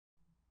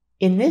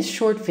In this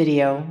short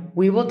video,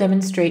 we will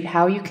demonstrate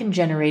how you can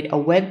generate a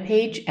web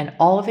page and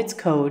all of its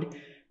code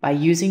by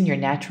using your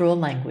natural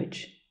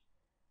language.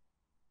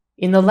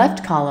 In the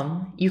left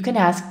column, you can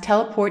ask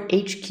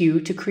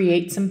teleportHQ to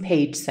create some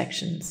page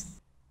sections.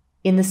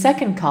 In the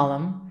second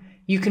column,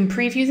 you can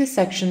preview the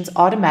sections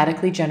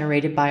automatically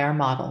generated by our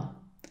model.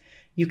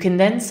 You can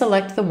then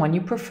select the one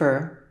you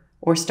prefer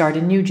or start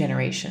a new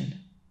generation.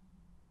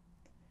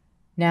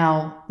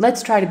 Now,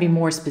 let's try to be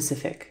more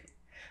specific.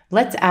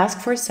 Let's ask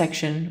for a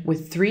section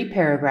with 3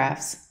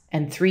 paragraphs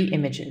and 3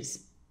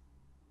 images.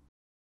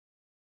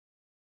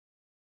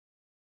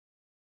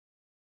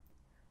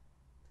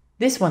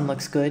 This one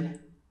looks good.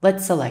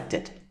 Let's select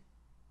it.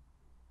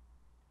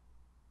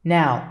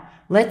 Now,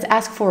 let's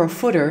ask for a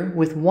footer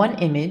with 1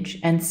 image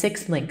and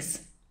 6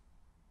 links.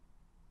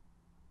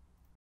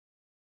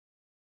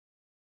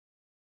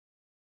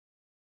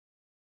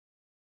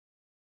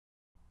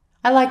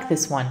 I like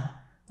this one.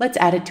 Let's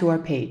add it to our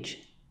page.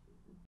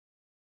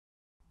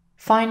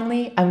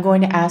 Finally, I'm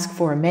going to ask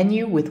for a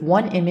menu with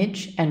 1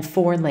 image and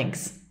 4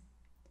 links.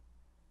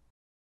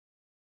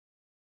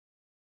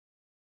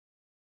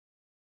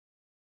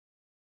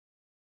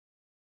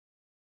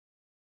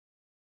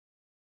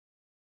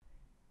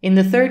 In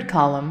the third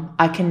column,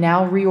 I can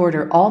now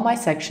reorder all my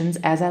sections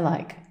as I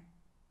like.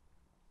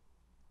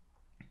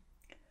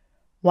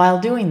 While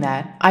doing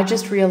that, I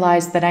just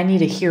realized that I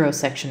need a hero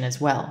section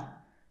as well.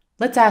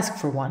 Let's ask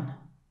for one.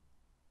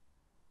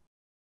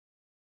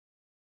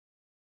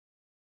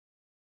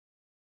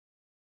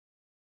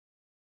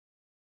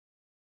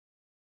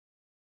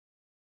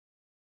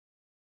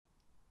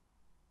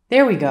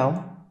 There we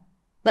go.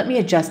 Let me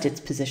adjust its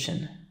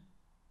position.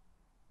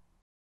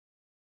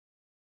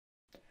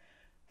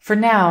 For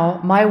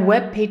now, my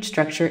web page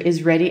structure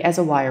is ready as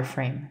a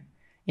wireframe,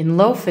 in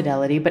low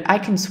fidelity, but I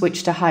can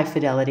switch to high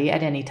fidelity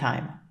at any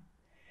time.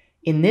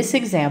 In this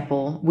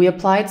example, we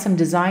applied some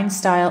design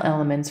style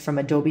elements from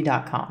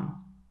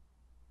adobe.com.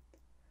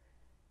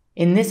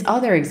 In this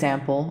other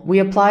example, we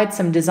applied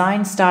some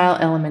design style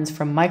elements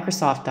from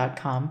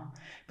microsoft.com,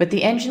 but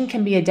the engine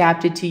can be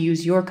adapted to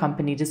use your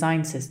company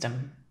design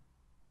system.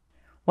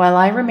 While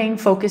I remain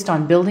focused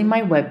on building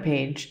my web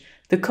page,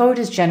 the code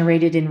is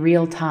generated in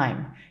real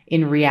time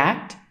in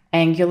React,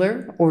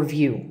 Angular, or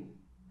Vue.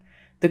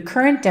 The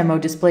current demo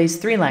displays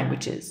 3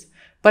 languages,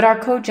 but our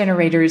code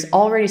generators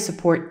already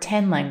support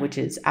 10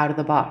 languages out of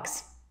the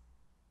box.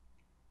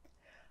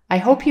 I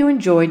hope you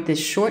enjoyed this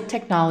short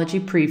technology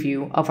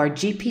preview of our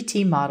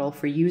GPT model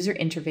for user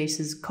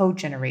interfaces code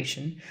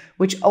generation,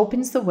 which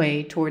opens the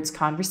way towards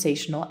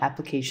conversational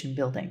application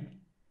building.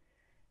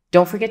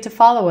 Don't forget to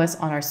follow us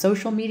on our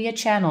social media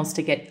channels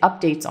to get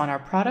updates on our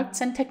products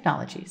and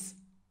technologies.